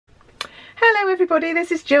Hello everybody,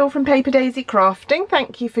 this is Jill from Paper Daisy Crafting.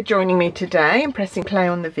 Thank you for joining me today and pressing play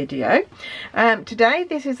on the video. Today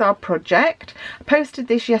this is our project. I posted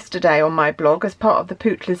this yesterday on my blog as part of the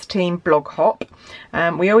Pootler's Team blog hop.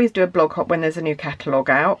 We always do a blog hop when there's a new catalogue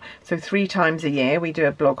out, so 3 times a year we do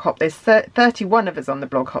a blog hop. There's 31 of us on the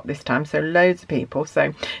blog hop this time, so loads of people,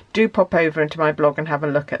 so do pop over into my blog and have a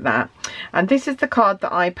look at that. And this is the card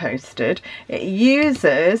that I posted. It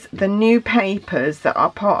uses the new papers that are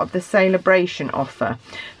part of the Celebration offer.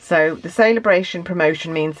 So the Celebration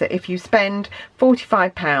promotion means that if you spend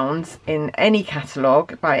 £45 in any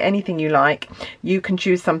catalogue, buy anything you like, you can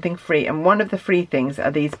choose something free, and one of the free things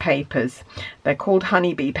are these papers. They're called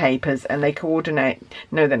honeybee papers and they coordinate,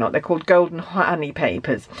 no they're not, they're called Golden Honey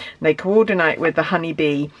papers. They coordinate with the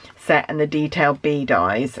honeybee set and the detailed bee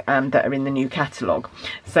dies that are in the new catalogue.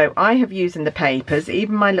 So I have used in the papers,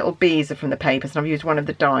 even my little bees are from the papers, and I've used one of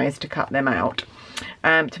the dies to cut them out.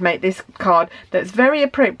 To make this card that's very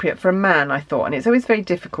appropriate for a man, I thought, and it's always very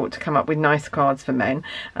difficult to come up with nice cards for men,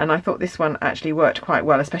 and I thought this one actually worked quite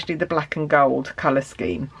well, especially the black and gold colour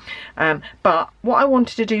scheme. But what I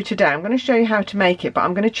wanted to do today, I'm going to show you how to make it, but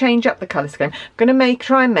I'm going to change up the colour scheme. I'm going to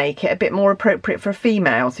try and make it a bit more appropriate for a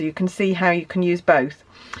female, so you can see how you can use both.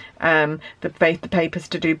 The papers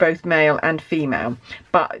to do both male and female,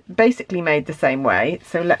 but basically made the same way.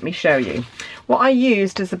 So let me show you. What I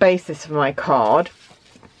used as the basis for my card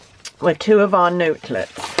were 2 of our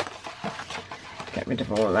notelets. Get rid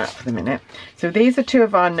of all of that for the minute. So these are 2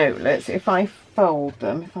 of our notelets. If I fold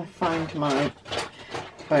them, if I find my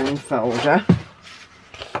bone folder,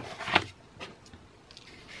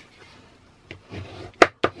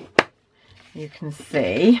 you can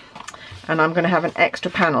see. And I'm going to have an extra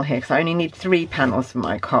panel here because I only need 3 panels for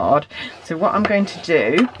my card. So what I'm going to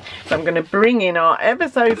do is I'm going to bring in our ever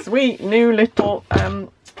so sweet new little oh,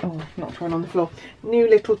 not one on the floor, new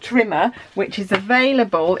little trimmer, which is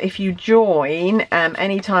available if you join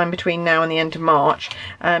any time between now and the end of March.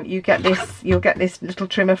 You'll get this little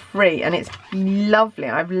trimmer free, and it's lovely.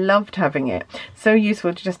 I've loved having it. So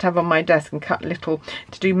useful to just have on my desk and cut little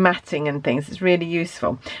to do matting and things. It's really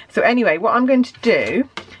useful. So anyway, what I'm going to do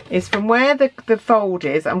is from where the fold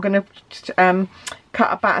is, I'm going to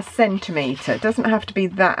cut about 1 centimetre. It doesn't have to be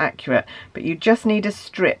that accurate, but you just need a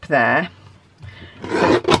strip there so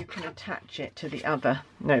that you can attach it to the other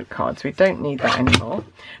note cards. We don't need that anymore.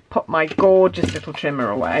 Pop my gorgeous little trimmer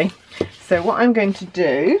away. So what I'm going to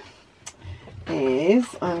do is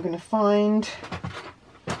I'm going to find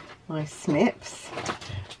my snips.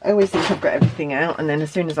 I always think I've got everything out, and then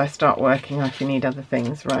as soon as I start working I can need other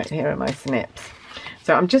things. Right, here are my snips.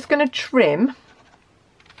 So I'm just going to trim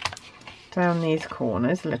down these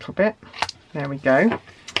corners a little bit. There we go.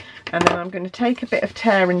 And then I'm going to take a bit of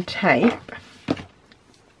tear and tape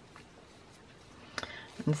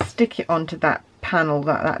and stick it onto that panel,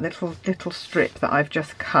 that little strip that I've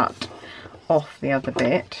just cut off the other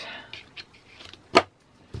bit.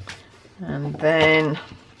 And then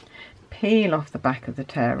peel off the back of the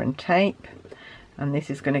tear and tape. And this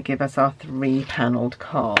is going to give us our 3-panelled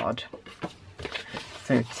card.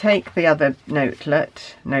 So take the other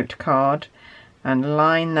note card and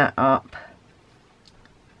line that up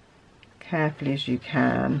carefully as you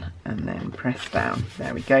can, and then press down.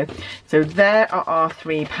 There we go. So there are our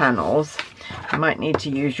 3 panels. You might need to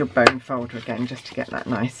use your bone folder again just to get that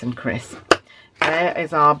nice and crisp. There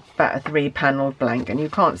is our 3-panel blank, and you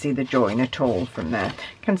can't see the join at all from there.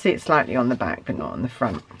 You can see it slightly on the back but not on the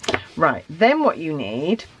front. Right, then what you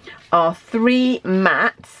need are 3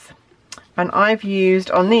 mats. And I've used,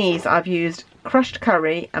 on these, I've used crushed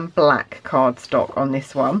curry and black cardstock on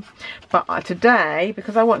this one. But today,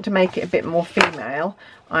 because I want to make it a bit more female,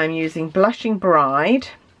 I'm using Blushing Bride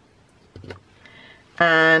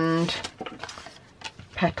and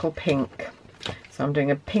Petal Pink. So I'm doing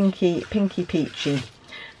a pinky peachy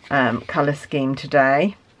colour scheme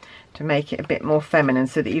today to make it a bit more feminine,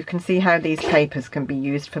 so that you can see how these papers can be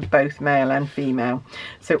used for both male and female.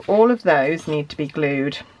 So all of those need to be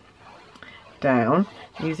glued down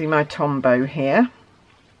using my Tombow here.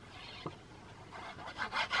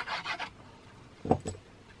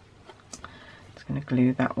 Just going to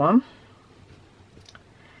glue that one.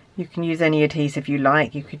 You can use any adhesive you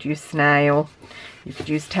like. You could use snail, you could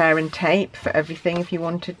use tear and tape for everything if you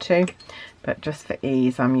wanted to, but just for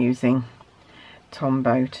ease I'm using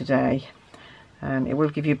Tombow today. It will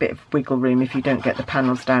give you a bit of wiggle room if you don't get the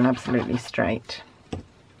panels down absolutely straight.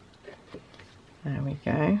 There we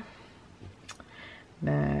go.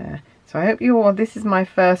 There. So I hope you all, this is my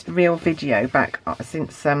first real video back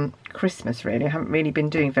since Christmas really. I haven't really been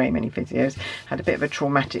doing very many videos. Had a bit of a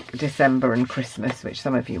traumatic December and Christmas, which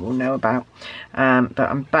some of you will know about. But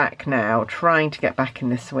I'm back now, trying to get back in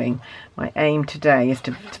the swing. My aim today is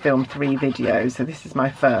to film 3 videos, so this is my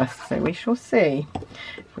first, so we shall see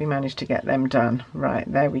if we manage to get them done.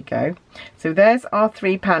 Right, there we go. So there's our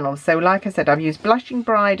 3 panels. So like I said, I've used Blushing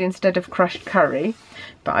Bride instead of Crushed Curry,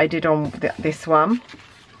 but I did on this one.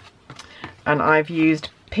 And I've used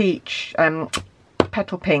Peach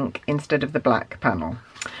Petal Pink instead of the black panel.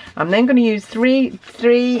 I'm then going to use three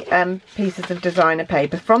pieces of designer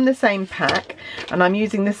paper from the same pack, and I'm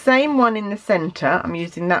using the same one in the centre. I'm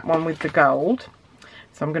using that one with the gold,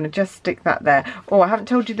 so I'm going to just stick that there. Oh, I haven't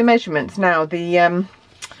told you the measurements now. The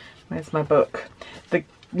where's my book? The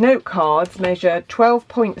note cards measure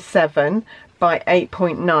 12.7 by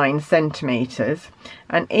 8.9 centimetres,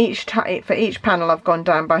 and for each panel I've gone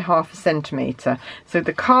down by ½ centimetre. So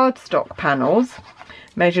the cardstock panels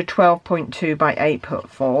measure 12.2 by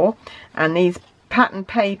 8.4, and these pattern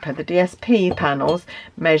paper, the DSP panels,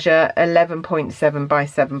 measure 11.7 by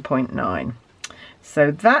 7.9.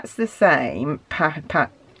 So that's the same pattern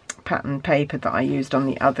paper that I used on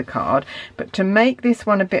the other card, but to make this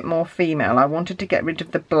one a bit more female, I wanted to get rid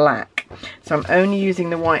of the black, so I'm only using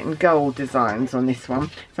the white and gold designs on this one.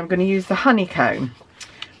 So I'm going to use the honeycomb,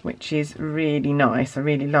 which is really nice. I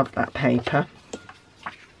really love that paper.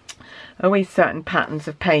 Always certain patterns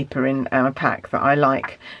of paper in our pack that I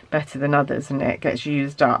like better than others, and it gets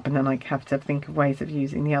used up, and then I have to think of ways of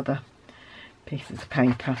using the other pieces of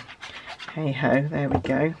paper. Hey ho, there we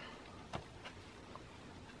go.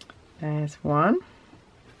 There's one.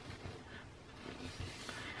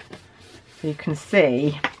 So you can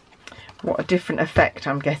see what a different effect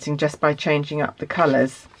I'm getting just by changing up the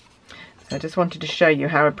colours. So I just wanted to show you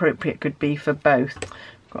how appropriate it could be for both.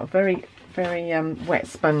 I've got a very wet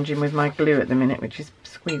sponge in with my glue at the minute, which is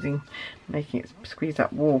making it squeeze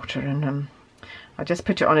up water, and I just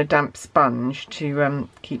put it on a damp sponge to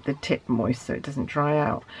keep the tip moist so it doesn't dry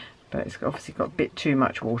out. But it's obviously got a bit too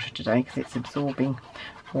much water today because it's absorbing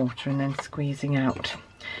water and then squeezing out.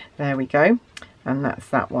 There we go, and that's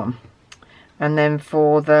that one. And then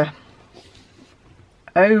for the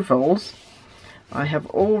ovals, I have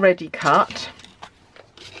already cut.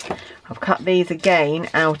 I've cut these again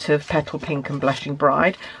out of Petal Pink and Blushing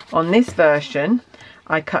Bride. On this version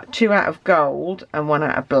I cut 2 out of gold and 1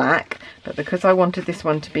 out of black, but because I wanted this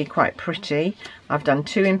one to be quite pretty, I've done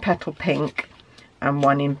 2 in Petal Pink and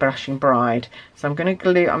 1 in Blushing Bride. So I'm going to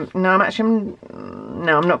glue, no,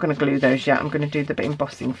 I'm not going to glue those yet. I'm going to do the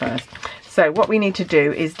embossing first. So what we need to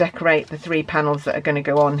do is decorate the 3 panels that are going to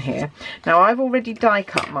go on here. Now I've already die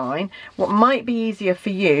cut mine. What might be easier for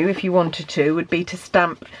you, if you wanted to, would be to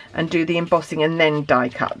stamp and do the embossing and then die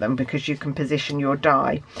cut them, because you can position your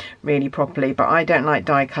die really properly. But I don't like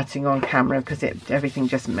die cutting on camera because everything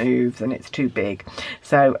just moves and it's too big.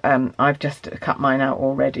 So I've just cut mine out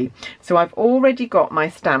already. So I've already got my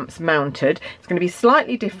stamps mounted. It's going to be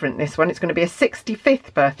slightly different, this one. It's going to be a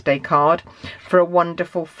 65th birthday card for a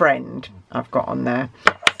wonderful friend I've got on there.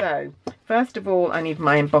 So first of all, I need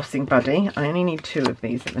my embossing buddy. I only need 2 of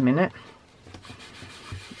these at the minute.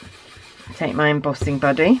 Take my embossing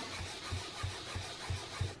buddy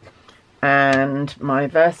and my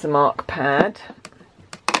Versamark pad.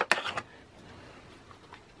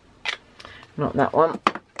 Not that one.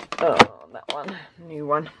 Oh, that one. New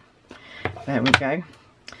one. There we go.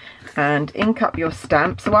 And ink up your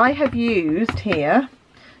stamp. So I have used here,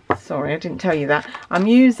 sorry I didn't tell you that, I'm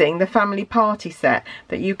using the family party set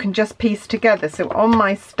that you can just piece together. So on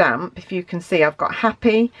my stamp, if you can see, I've got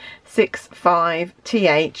happy, 6, 5,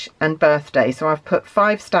 TH and birthday. So I've put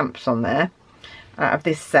 5 stamps on there out of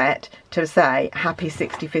this set to say happy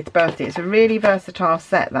 65th birthday. It's a really versatile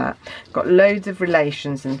set, that. It's got loads of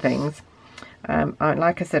relations and things.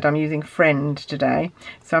 Like I said, I'm using friend today,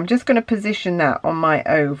 so I'm just going to position that on my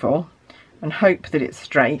oval and hope that it's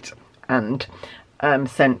straight and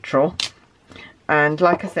central. And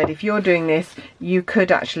like I said, if you're doing this, you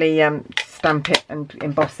could actually stamp it and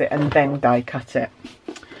emboss it and then die cut it.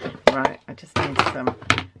 Right, I just need some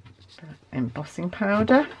embossing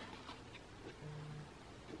powder,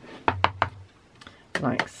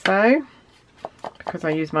 like so. Because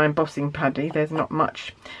I use my embossing paddy, there's not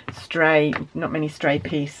many stray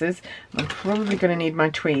pieces. I'm probably going to need my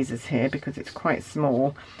tweezers here because it's quite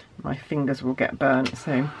small. My fingers will get burnt,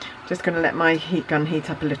 so just going to let my heat gun heat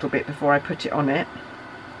up a little bit before I put it on it.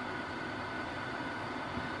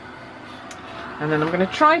 And then I'm going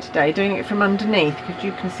to try today doing it from underneath, because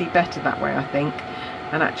you can see better that way, I think.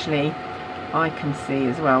 And actually I can see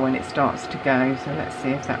as well when it starts to go, so let's see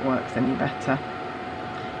if that works any better.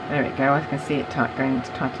 There we go, I can see it starting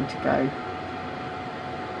to go.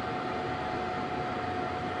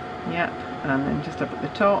 Yep, and then just up at the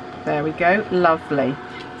top, there we go, lovely.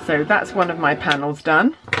 So that's one of my panels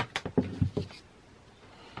done.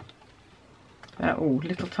 Oh,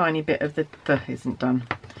 little tiny bit of the isn't done.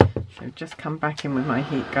 So just come back in with my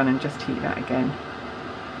heat gun and just heat that again.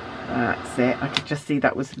 That's it. I could just see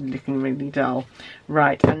that was looking really dull.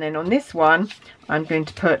 Right, and then on this one, I'm going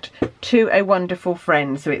to put To a Wonderful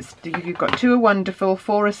Friend. So it's, you've got To a Wonderful,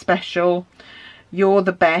 For a Special, You're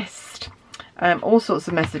the Best. All sorts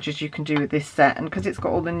of messages you can do with this set, and because it's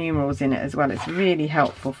got all the numerals in it as well, it's really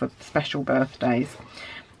helpful for special birthdays.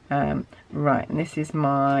 Right, and this is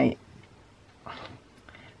my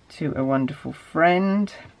To a Wonderful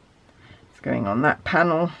Friend. It's going on that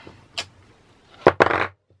panel.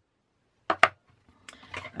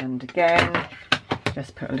 And again,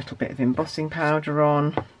 just put a little bit of embossing powder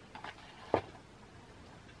on.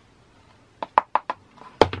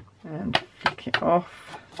 And flick it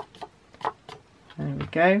off. There we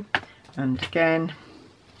go. And again,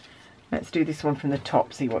 let's do this one from the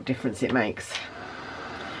top, see what difference it makes.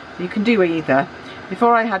 So you can do either.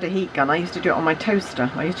 Before I had a heat gun, I used to do it on my toaster.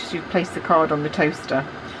 I used to place the card on the toaster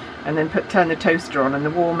and then turn the toaster on, and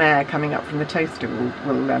the warm air coming up from the toaster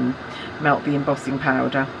will melt the embossing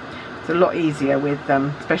powder. It's a lot easier with,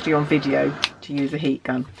 especially on video, to use a heat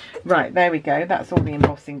gun. Right, there we go, that's all the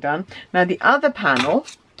embossing done. Now the other panel,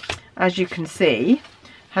 as you can see,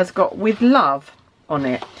 has got With Love on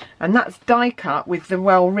it, and that's die cut with the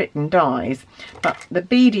well written dies. But the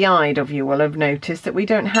beady-eyed of you will have noticed that we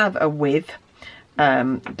don't have a with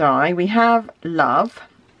die, we have love.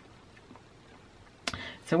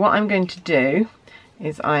 So what I'm going to do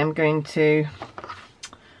is I'm going to,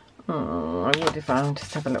 I would if I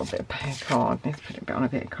just have a little bit of card. Let's put it on a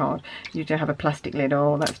bit of card. You do have a plastic lid.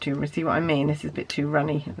 Oh, that's too, see what I mean? This is a bit too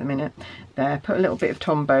runny at the minute. There, put a little bit of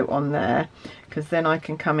Tombow on there, because then I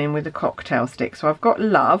can come in with a cocktail stick. So I've got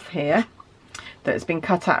Love here that's been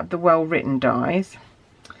cut out of the well-written dies,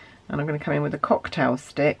 and I'm going to come in with a cocktail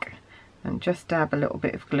stick and just dab a little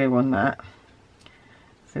bit of glue on that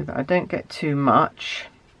so that I don't get too much.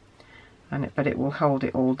 But it will hold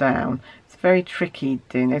it all down. It's very tricky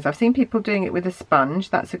doing this. I've seen people doing it with a sponge.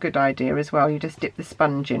 That's a good idea as well. You just dip the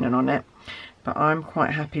sponge in and on it. But I'm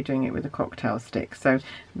quite happy doing it with a cocktail stick. So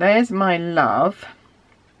there's my love.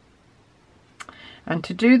 And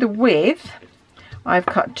to do the with, I've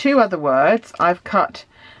cut two other words. I've cut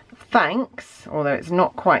thanks, although it's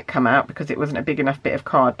not quite come out because it wasn't a big enough bit of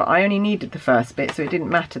card. But I only needed the first bit, so it didn't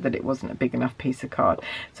matter that it wasn't a big enough piece of card.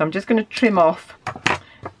 So I'm just going to trim off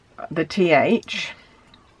the TH,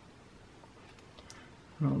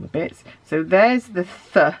 all the bits. So there's the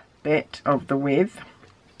th bit of the with,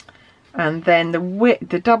 and then the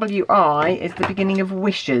WI is the beginning of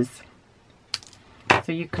wishes.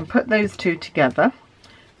 So you can put those two together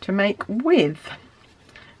to make with.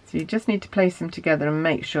 So you just need to place them together and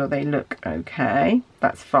make sure they look okay.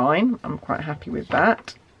 That's fine. I'm quite happy with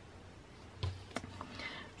that.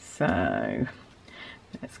 So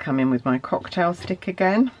let's come in with my cocktail stick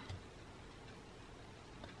again.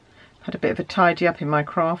 Had a bit of a tidy up in my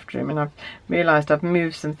craft room, and I've realised I've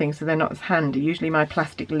moved some things so they're not as handy. Usually my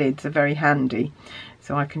plastic lids are very handy,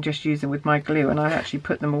 so I can just use them with my glue, and I actually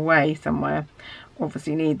put them away somewhere.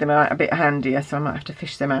 Obviously need them a bit handier, so I might have to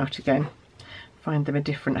fish them out again, find them a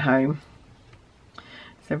different home.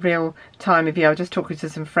 It's a real time of year. I was just talking to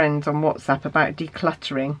some friends on WhatsApp about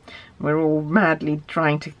decluttering. We're all madly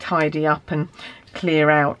trying to tidy up and clear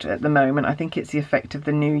out at the moment. I think it's the effect of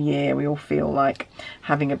the new year. We all feel like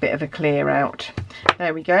having a bit of a clear out.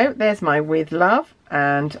 There we go. There's my With Love,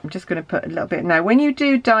 and I'm just going to put a little bit. Now when you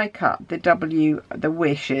do die cut the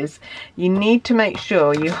wishes, you need to make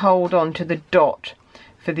sure you hold on to the dot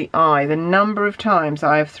for the eye. The number of times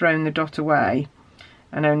I have thrown the dot away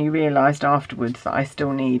and only realised afterwards that I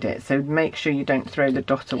still need it. So make sure you don't throw the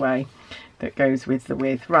dot away that goes with the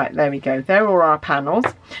with. Right, there we go. There are our panels.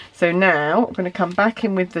 So now I'm going to come back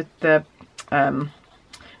in with the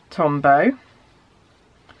Tombow,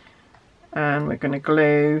 and we're going to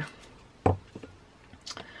glue.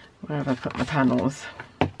 Where have I put the panels?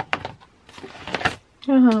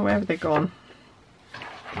 Oh, where have they gone?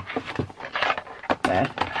 There,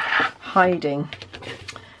 hiding.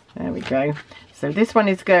 There we go. So this one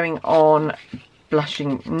is going on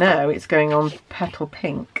blushing. No, it's going on Petal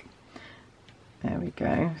Pink. There we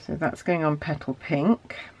go. So that's going on Petal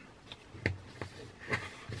Pink.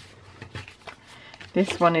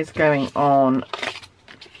 This one is going on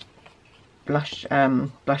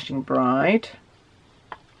Blushing Bride.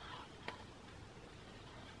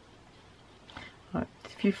 Right,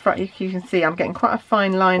 if if you can see I'm getting quite a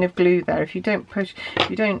fine line of glue there. If you don't push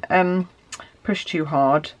too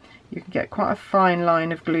hard, you can get quite a fine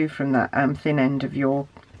line of glue from that thin end of your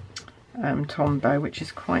Tombow, which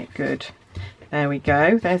is quite good. There we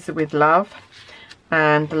go, there's the With Love.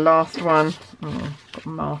 And the last one, got a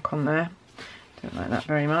mark on there, don't like that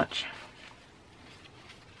very much.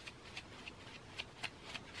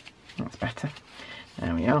 That's better.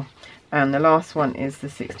 There we are. And the last one is the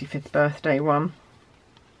 65th birthday one.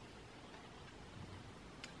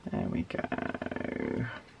 There we go.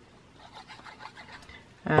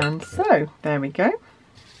 And so, there we go.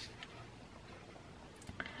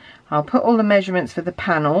 I'll put all the measurements for the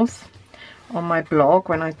panels on my blog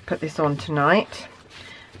when I put this on tonight.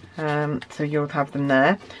 So you'll have them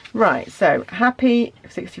there. Right, so happy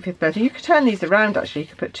 65th birthday. You could turn these around actually. You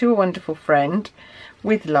could put to a wonderful friend,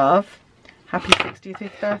 with love, happy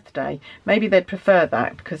 65th birthday. Maybe they'd prefer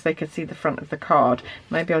that because they could see the front of the card.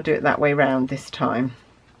 Maybe I'll do it that way round this time.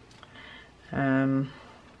 Some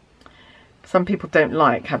people don't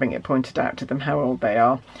like having it pointed out to them how old they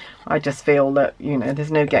are. I just feel that, you know,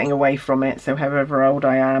 there's no getting away from it. So however old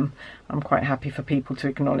I am, I'm quite happy for people to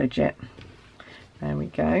acknowledge it. There we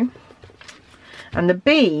go. And the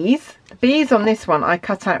bees on this one I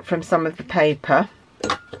cut out from some of the paper.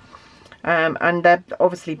 And they're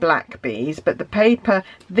obviously black bees, but the paper,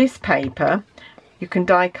 this paper, you can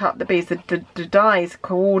die cut the bees. The dies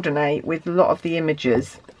coordinate with a lot of the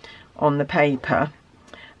images on the paper.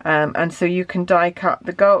 And so you can die cut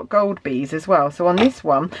the gold bees as well. So on this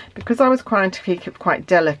one, because I was trying to keep it quite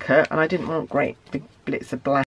delicate and I didn't want great big blits of black